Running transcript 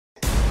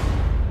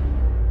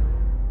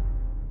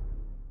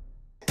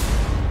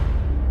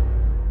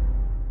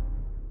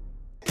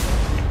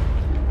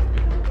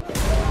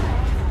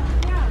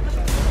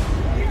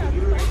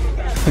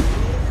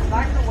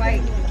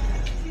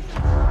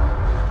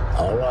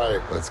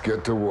Alright, let's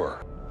get to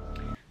work.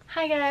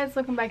 Hi guys,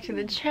 welcome back to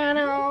the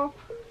channel.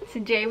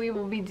 Today we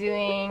will be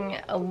doing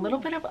a little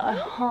bit of a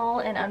haul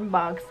and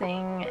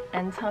unboxing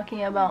and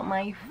talking about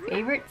my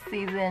favorite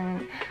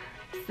season,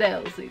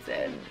 sale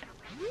season.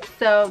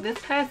 So this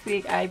past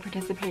week I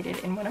participated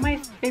in one of my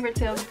favorite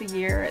sales of the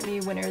year,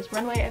 the Winners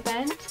Runway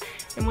event.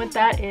 And what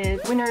that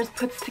is, Winners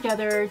puts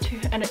together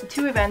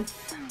two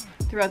events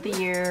throughout the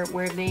year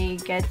where they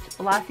get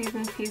last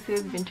season's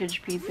pieces,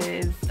 vintage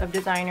pieces of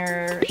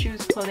designer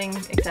shoes, clothing,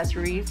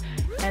 accessories,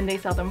 and they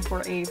sell them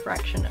for a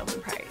fraction of the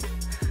price.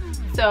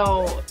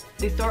 So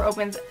the store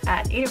opens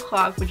at 8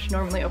 o'clock, which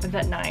normally opens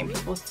at 9.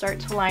 People start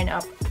to line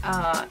up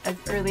as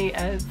early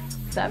as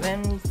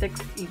 7,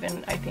 6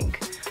 even, I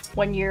think.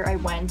 One year I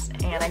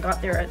went and I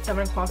got there at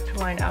 7 o'clock to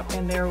line up,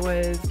 and there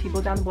was people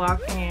down the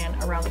block and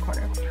around the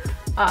corner.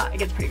 It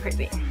gets pretty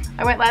crazy.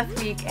 I went last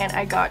week and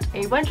I got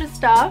a bunch of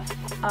stuff.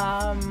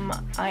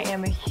 I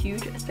am a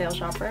huge sale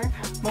shopper.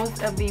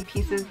 Most of the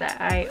pieces that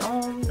I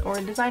own, or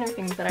designer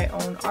things that I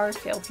own, are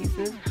sale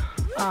pieces.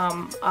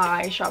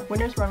 I shop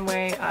Winners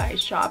Runway. I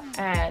shop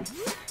at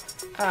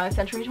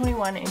Century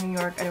 21 in New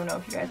York. I don't know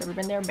if you guys have ever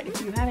been there, but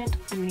if you haven't,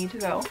 you need to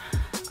go.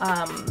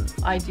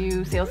 I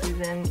do sale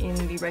season in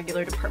the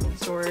regular department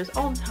stores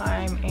all the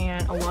time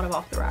and a lot of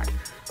off the rack.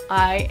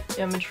 I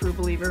am a true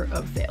believer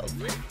of sales.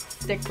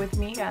 Stick with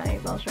me guys,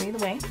 I'll show you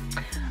the way.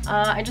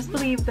 I just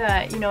believe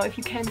that, you know, if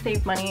you can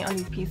save money on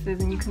these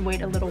pieces and you can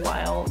wait a little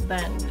while,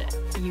 then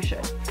you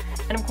should.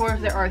 And of course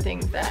there are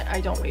things that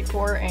I don't wait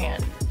for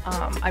and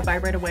I buy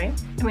right away.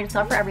 I mean, it's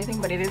not for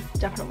everything, but it is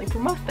definitely for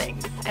most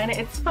things. And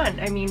it's fun.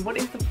 I mean, what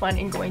is the fun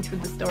in going to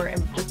the store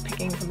and just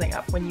picking something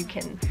up when you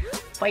can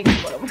fight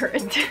someone over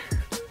it?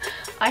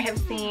 I have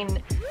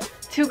seen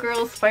two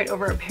girls fight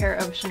over a pair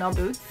of Chanel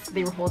boots.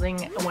 They were holding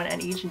one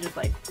at each and just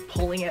like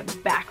pulling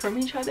it back from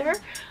each other.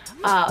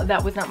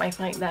 That was not my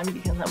fight then,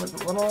 because I was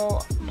a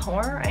little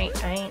poor. I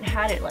ain't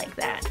had it like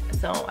that.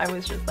 So I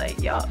was just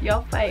like,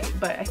 y'all fight.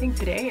 But I think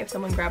today, if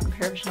someone grabbed a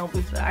pair of Chanel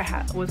boots that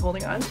I was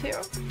holding on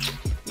to,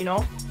 you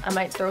know, I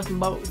might throw some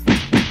bows.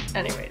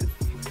 Anyways,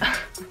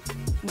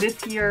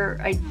 this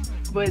year I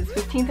was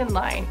 15th in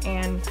line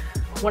and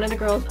one of the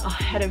girls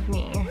ahead of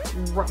me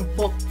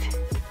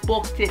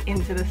booked it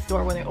into the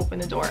store when they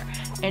opened the door,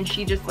 and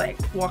she just like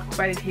walked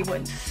by the table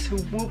and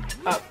swooped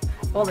up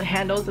all the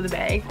handles of the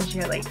bags, and she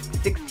had like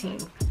 16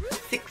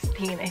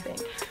 I think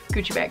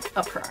Gucci bags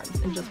up her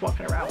arms and just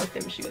walking around with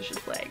them. She was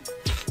just like,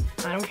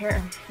 I don't care.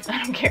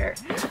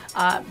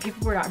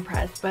 People were not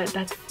impressed, but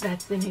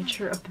that's the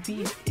nature of the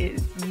beast,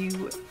 is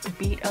you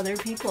beat other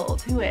people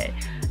to it,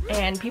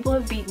 and people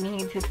have beat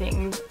me to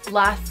things.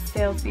 Last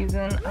sale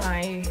season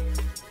I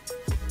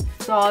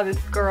saw this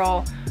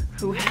girl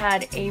who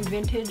had a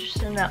vintage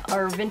Chanel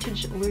or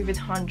vintage Louis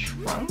Vuitton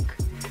trunk,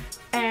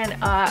 and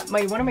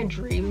one of my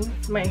dreams,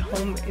 my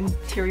home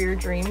interior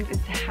dreams, is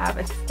to have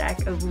a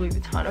stack of Louis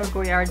Vuitton or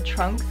Goyard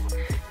trunks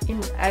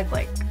as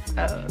like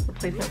a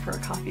replacement for a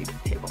coffee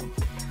table,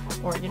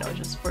 or you know,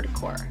 just for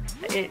decor.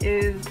 It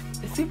is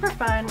super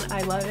fun.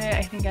 I love it.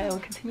 I think I will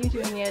continue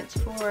doing it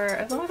for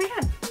as long as I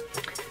can.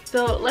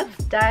 So let's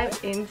dive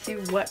into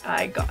what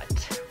I got.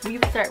 We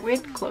start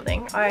with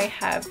clothing. I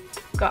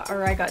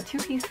got 2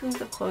 pieces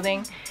of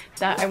clothing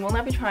that I will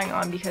not be trying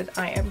on because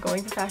I am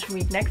going to Fashion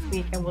Week next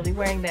week and will be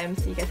wearing them,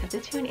 so you guys have to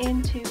tune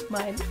in to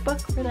my book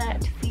for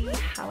that to see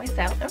how I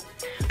style them.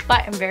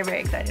 But I'm very, very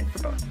excited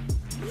for both.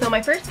 So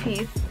my first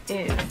piece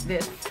is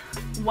this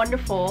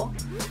wonderful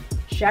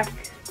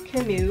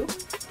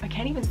Jacquemus. I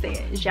can't even say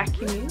it.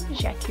 Jacquemus.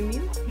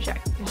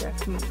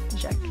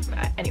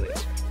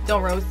 Anyways,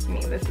 don't roast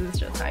me. This is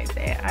just how I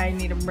say it. I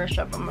need to brush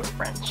up on my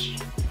French.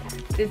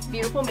 This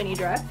beautiful mini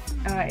dress.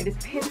 It is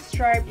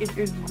pinstriped. It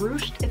is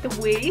ruched at the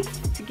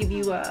waist to give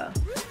you a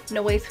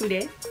no waist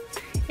hoodie.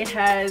 It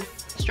has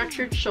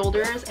structured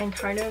shoulders and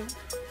kind of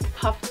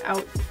puffed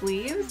out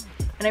sleeves.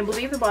 And I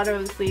believe the bottom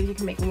of the sleeves you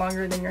can make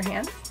longer than your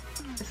hands.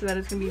 So that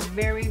is going to be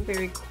very,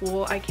 very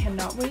cool. I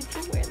cannot wait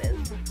to wear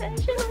this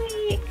Fashion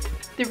Week.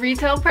 The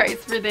retail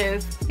price for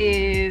this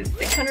is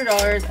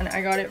 $600 and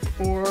I got it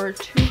for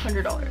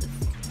 $200.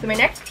 So my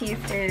next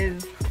piece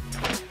is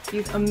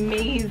these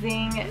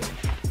amazing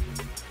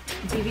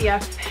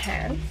BVF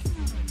pants.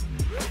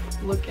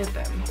 Look at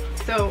them.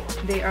 So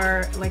they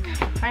are like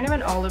kind of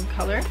an olive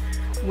color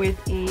with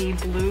a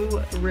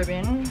blue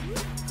ribbon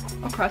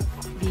across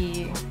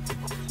the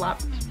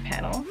flapped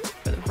panel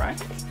for the front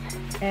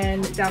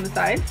and down the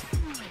sides.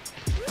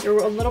 They're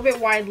a little bit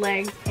wide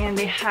legs and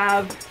they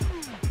have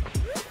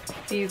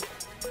these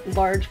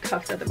large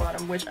cuffs at the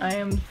bottom, which I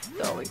am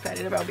so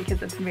excited about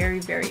because it's very,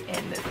 very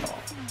in this fall.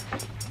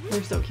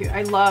 They're so cute.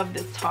 I love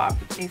this top.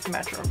 It's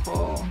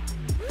asymmetrical.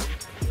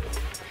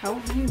 How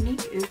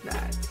unique is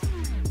that?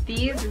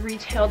 These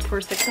retailed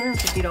for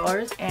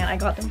 $650 and I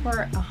got them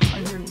for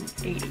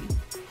 $180.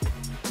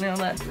 Now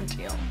that's a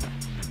deal.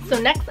 So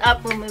next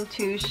up we'll move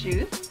to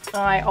shoes.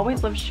 I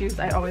always love shoes.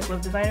 I always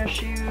love designer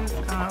shoes.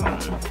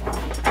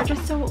 They're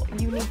just so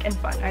unique and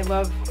fun. I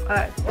love,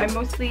 I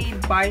mostly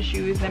buy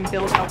shoes and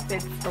build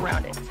outfits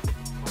around it.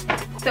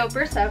 So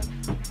first up,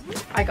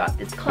 I got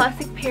this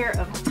classic pair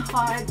of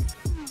Todd's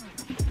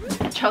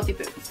Chelsea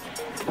boots.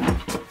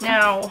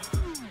 Now,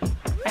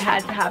 I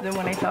had to have them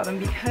when I saw them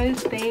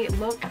because they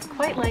look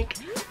quite like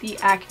the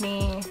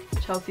Acne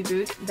Chelsea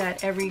boots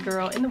that every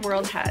girl in the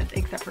world has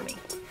except for me.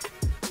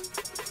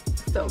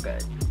 So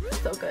good,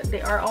 so good.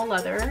 They are all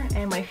leather,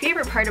 and my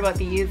favorite part about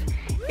these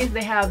is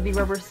they have the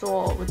rubber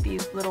sole with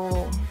these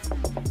little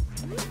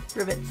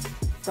rivets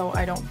so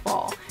I don't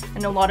fall.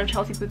 And a lot of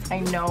Chelsea boots I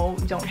know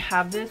don't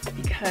have this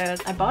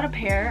because I bought a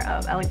pair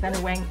of Alexander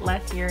Wang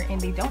last year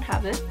and they don't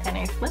have this, and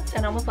I slipped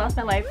and almost lost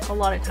my life a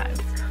lot of times.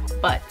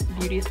 But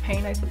beauty is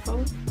pain, I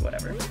suppose.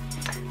 Whatever.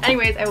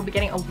 Anyways, I will be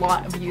getting a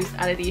lot of use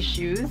out of these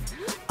shoes.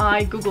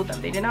 I googled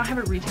them. They did not have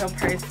a retail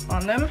price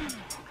on them,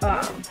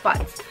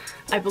 but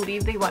I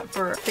believe they went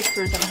for $6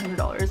 or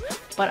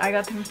 $700, but I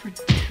got them for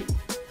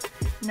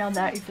 $2. Now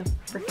that is a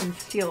freaking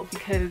steal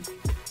because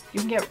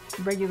you can get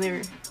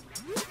regular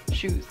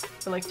shoes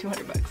for like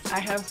 200 bucks. I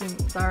have some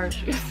Zara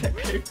shoes that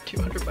paid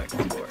 200 bucks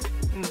for,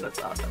 and that's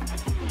awesome.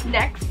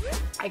 Next,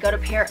 I got a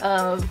pair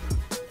of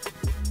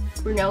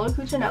Brunello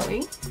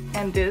Cucinelli,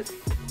 and this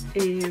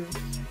is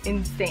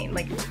insane.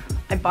 Like,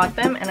 I bought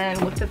them and I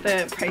looked at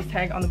the price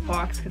tag on the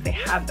box because they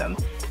have them,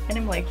 and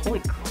I'm like,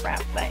 holy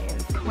crap, that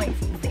is quite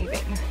some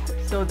savings.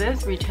 So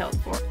this retailed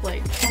for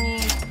like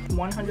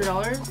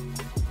 $2,100.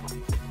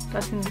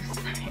 That's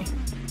insane.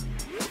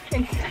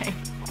 Insane.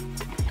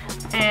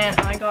 And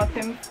I got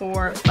them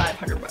for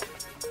 500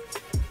 bucks.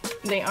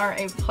 They are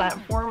a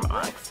platform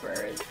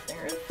Oxford.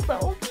 They're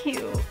so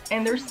cute.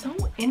 And they're so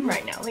in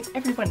right now. Like,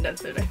 everyone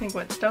does it. I think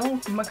what Stella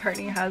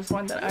McCartney has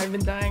one that I've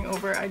been dying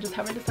over. I just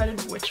haven't decided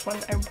which one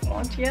I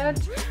want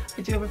yet.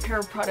 I do have a pair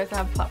of products that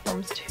have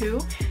platforms too.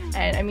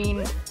 And I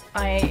mean,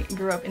 I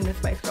grew up in the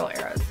Spice Girl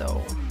era,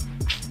 so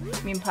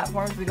I mean,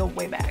 platforms, we go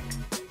way back.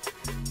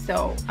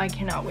 So I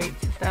cannot wait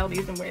to style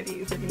these and wear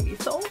these. They're gonna be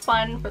so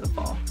fun for the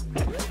fall.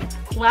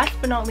 Last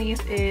but not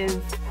least is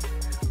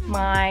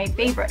my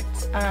favorite.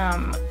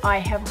 I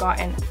have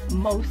gotten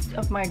most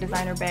of my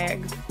designer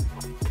bags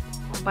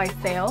by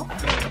sale.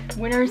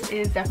 Winners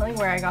is definitely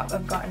where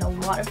I've gotten a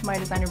lot of my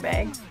designer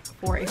bags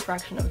for a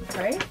fraction of the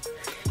price.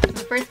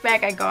 The first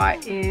bag I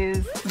got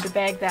is the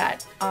bag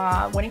that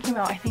when it came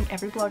out, I think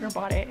every blogger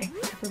bought it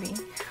except for me.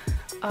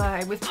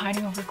 I was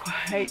pining over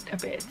quite a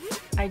bit.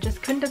 I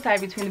just couldn't decide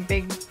between the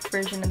big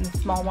version and the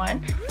small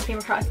one. I came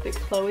across the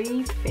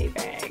Chloé Faye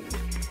Bag.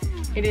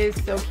 It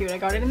is so cute. I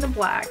got it in the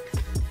black.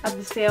 At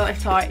the sale, I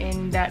saw it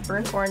in that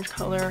burnt orange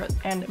color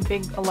and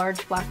a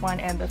large black one,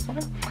 and this one.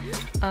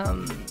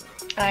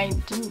 I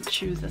didn't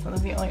choose this one.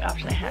 This was the only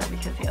option I had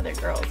because the other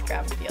girls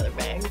grabbed the other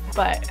bags.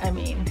 But I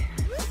mean,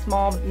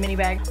 small mini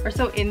bags are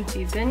so in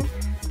season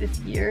this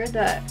year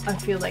that I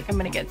feel like I'm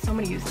gonna get so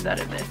many uses out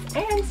of this.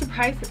 And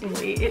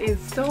surprisingly, it is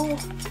so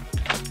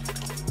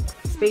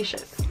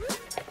spacious.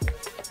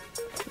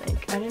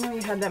 Like, I didn't know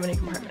you had that many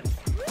compartments.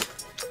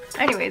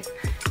 Anyways,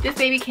 this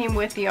baby came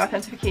with the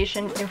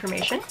authentication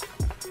information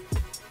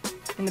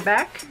in the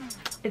back.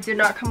 It did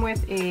not come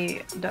with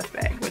a dust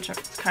bag, which is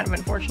kind of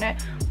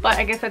unfortunate, but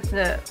I guess that's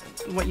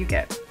what you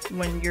get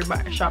when you're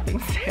shopping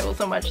sale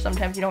so much.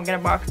 Sometimes you don't get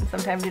a box and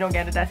sometimes you don't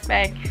get a dust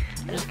bag.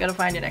 I just gotta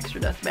find an extra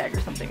dust bag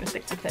or something to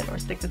stick this in, or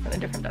stick this in a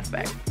different dust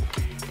bag.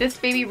 This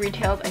baby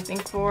retails, I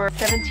think, for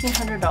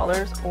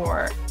 $1,700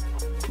 or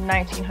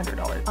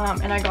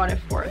 $1,900, and I got it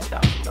for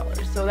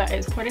 $1,000, so that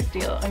is quite a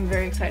steal. I'm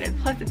very excited.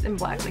 Plus, it's in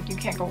black. Like, you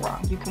can't go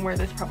wrong. You can wear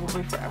this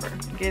probably forever.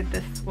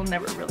 This will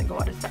never really go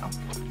out of style.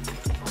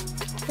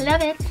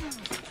 Love it.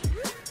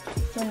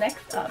 So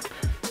next up,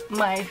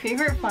 my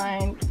favorite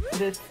find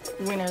this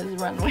winter's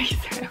runway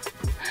sale.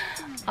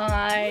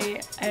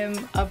 I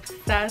am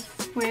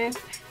obsessed with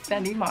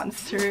Fendi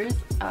monsters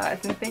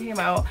since they came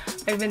out.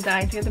 I've been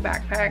dying to get the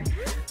backpack.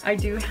 I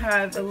do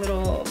have a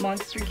little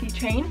monster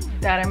keychain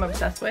that I'm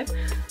obsessed with.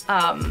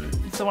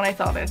 So when I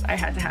saw this, I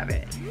had to have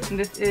it. And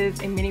this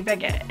is a mini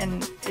baguette,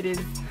 and it is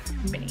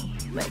mini,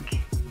 like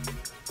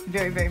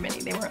very, very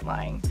mini. They weren't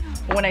lying.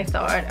 But when I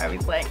saw it, I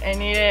was like, I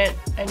need it.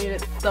 I need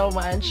it so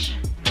much.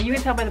 And you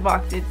can tell by the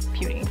box it's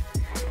puny.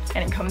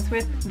 And it comes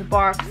with the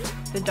box,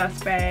 the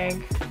dust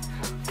bag.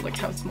 Look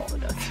how small the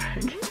dust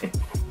bag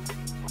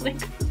is. Like,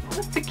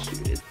 that's the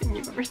cutest thing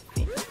you've ever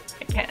seen.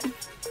 I can't.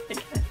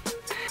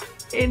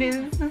 It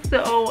is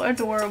so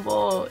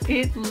adorable.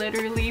 It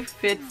literally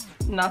fits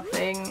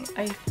nothing.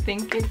 I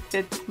think it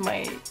fits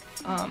my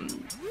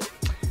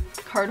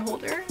card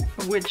holder,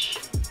 which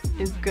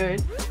is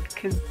good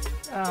because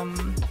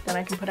then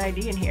I can put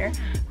ID in here.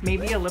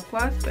 Maybe a lip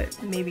gloss,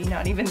 but maybe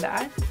not even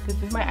that.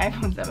 This is my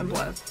iPhone 7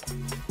 Plus.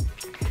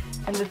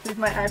 And this is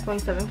my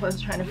iPhone 7 Plus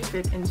trying to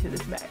fit into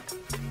this bag.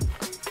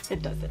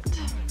 It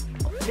doesn't.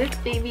 This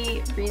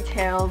baby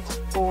retails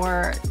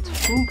for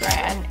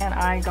 $2,000 and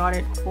I got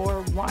it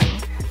for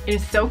 $1,000. It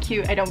is so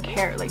cute. I don't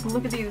care. Like,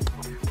 look at these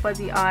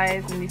fuzzy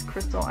eyes and these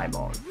crystal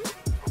eyeballs.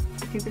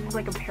 I think this is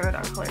like a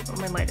peridot color, but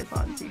my light is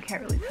on, so you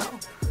can't really tell.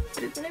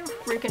 But isn't it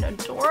freaking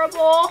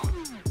adorable?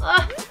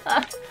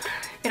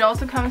 It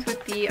also comes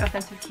with the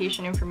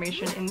authentication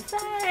information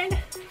inside,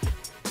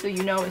 so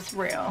you know it's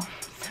real.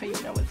 So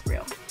you know it's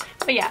real.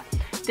 But yeah,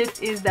 This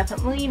is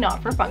definitely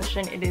not for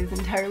function. It is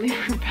entirely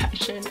for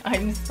fashion.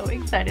 I'm so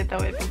excited though.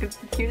 I think it's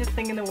the cutest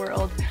thing in the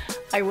world.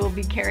 I will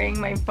be carrying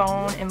my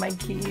phone and my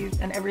keys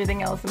and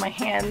everything else in my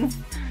hands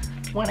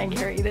when I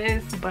carry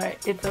this, but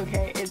it's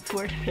okay. It's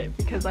worth it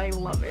because I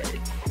love it.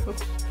 It's so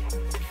cute.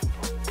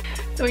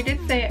 So I did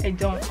say I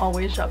don't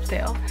always shop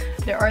sale.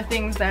 There are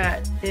things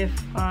that if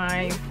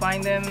I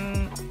find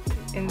them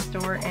in the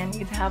store and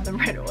need to have them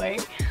right away,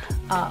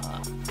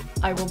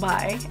 I will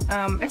buy,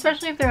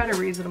 especially if they're at a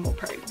reasonable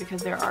price,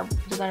 because there are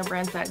designer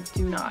brands that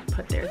do not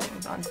put their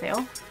things on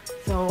sale.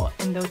 So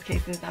in those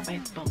cases I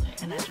bite the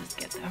bullet and I just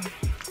get them.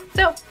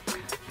 So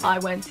I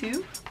went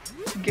to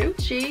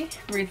Gucci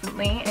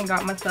recently and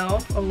got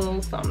myself a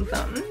little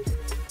something.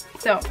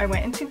 So I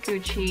went into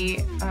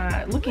Gucci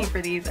looking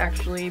for these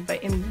actually,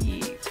 but in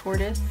the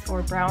tortoise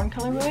or brown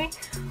colorway.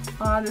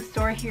 The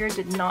store here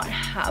did not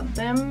have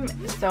them,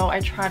 so I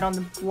tried on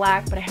the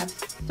black, but I have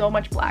so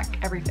much black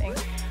everything.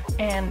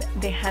 And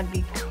they had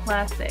the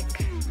classic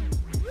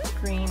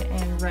green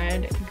and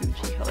red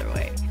Gucci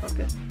colorway.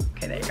 Focus.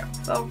 Okay, there you go.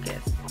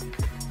 Focus.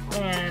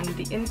 And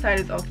the inside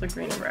is also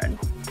green and red.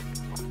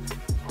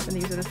 And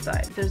these are the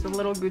sides. There's a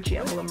little Gucci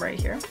emblem right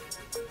here.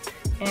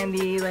 And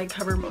they like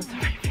cover most of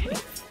my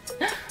face.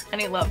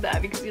 And I love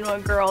that because, you know, a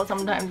girl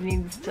sometimes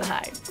needs to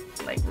hide.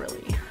 Like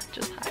really,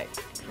 just hide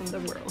from the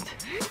world.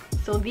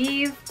 So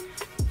these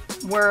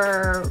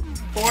were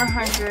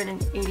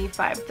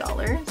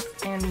 $485.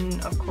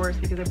 And of course,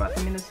 because I bought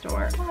them in the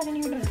store, oh, I didn't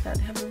even notice that.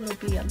 They have a little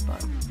bee on the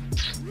bottom.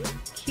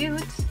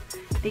 Cute.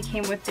 They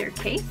came with their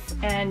case,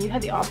 and you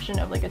had the option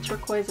of like a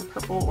turquoise, a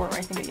purple, or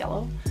I think a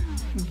yellow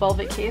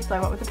velvet case. So I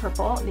went with the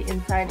purple. The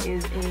inside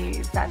is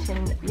a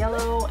satin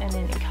yellow, and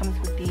then it comes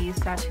with the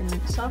satin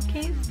soft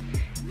case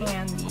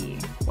and the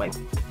white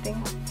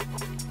thing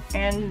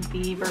and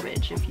the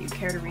verbiage if you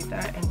care to read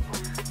that. And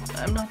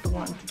I'm not the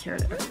one to care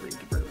to ever read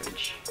the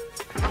verbiage.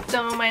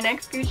 So my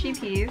next Gucci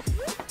piece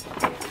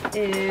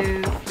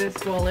is this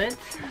wallet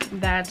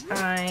that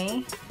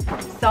I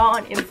saw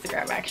on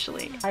Instagram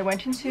actually. I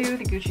went into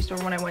the Gucci store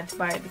when I went to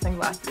buy the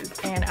sunglasses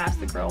and asked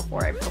the girl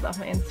before I pulled up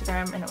my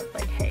Instagram, and I was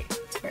like, hey,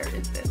 where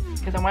is this?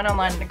 Because I went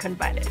online and I couldn't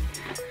find it.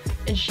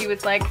 And she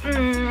was like,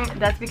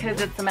 that's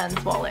because it's a men's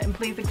wallet. And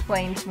please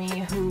explain to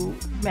me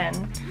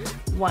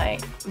why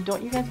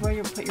don't you guys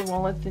put your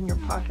wallets in your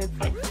pockets?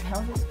 Like,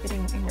 how is this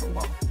fitting in your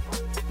wallet?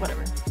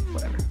 Whatever.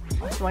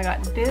 So I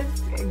got this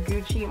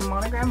Gucci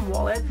Monogram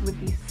wallet with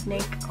the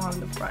snake on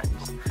the front.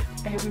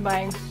 I have been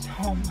buying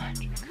so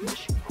much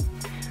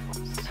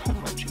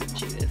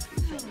Gucci this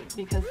season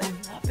because I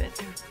love it.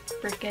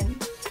 They're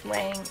freaking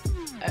slaying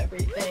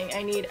everything.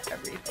 I need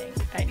everything.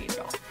 I need it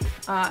all.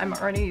 I'm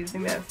already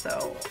using this,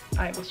 so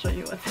I will show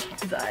you what's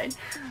inside.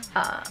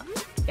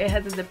 It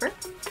has a zipper,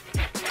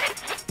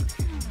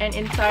 and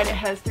inside it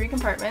has 3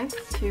 compartments,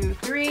 2,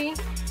 3,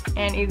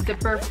 and a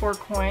zipper for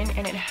coin,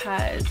 and it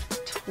has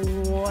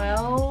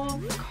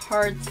 12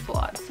 card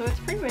slots, so it's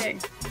pretty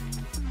big.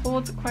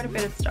 Holds quite a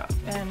bit of stuff,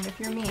 and if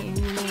you're me, you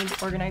need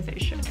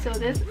organization. So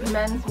this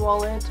men's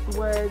wallet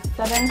was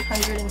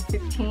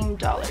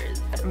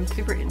 $715. I'm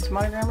super into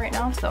Monogram right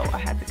now, so I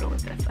had to go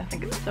with this. I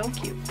think it's so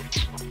cute.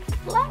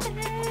 Love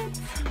it!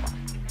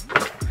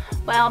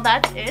 Well,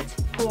 that's it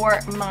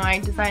for my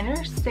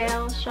designer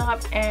sales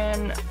shop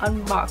and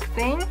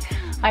unboxing.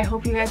 I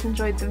hope you guys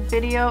enjoyed the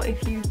video.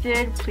 If you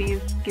did,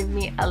 please give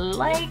me a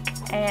like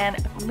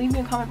and leave me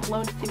a comment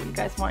below to see what you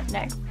guys want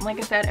next. Like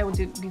I said, I will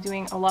be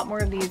doing a lot more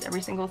of these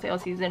every single sale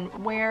season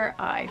where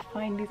I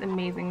find these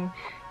amazing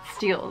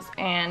steals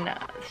and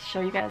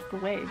show you guys the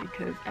way,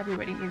 because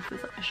everybody needs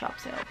this at a shop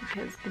sale,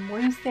 because the more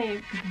you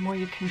save, the more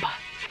you can buy.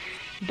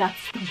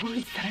 That's the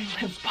words that I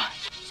live by.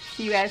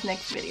 See you guys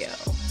next video.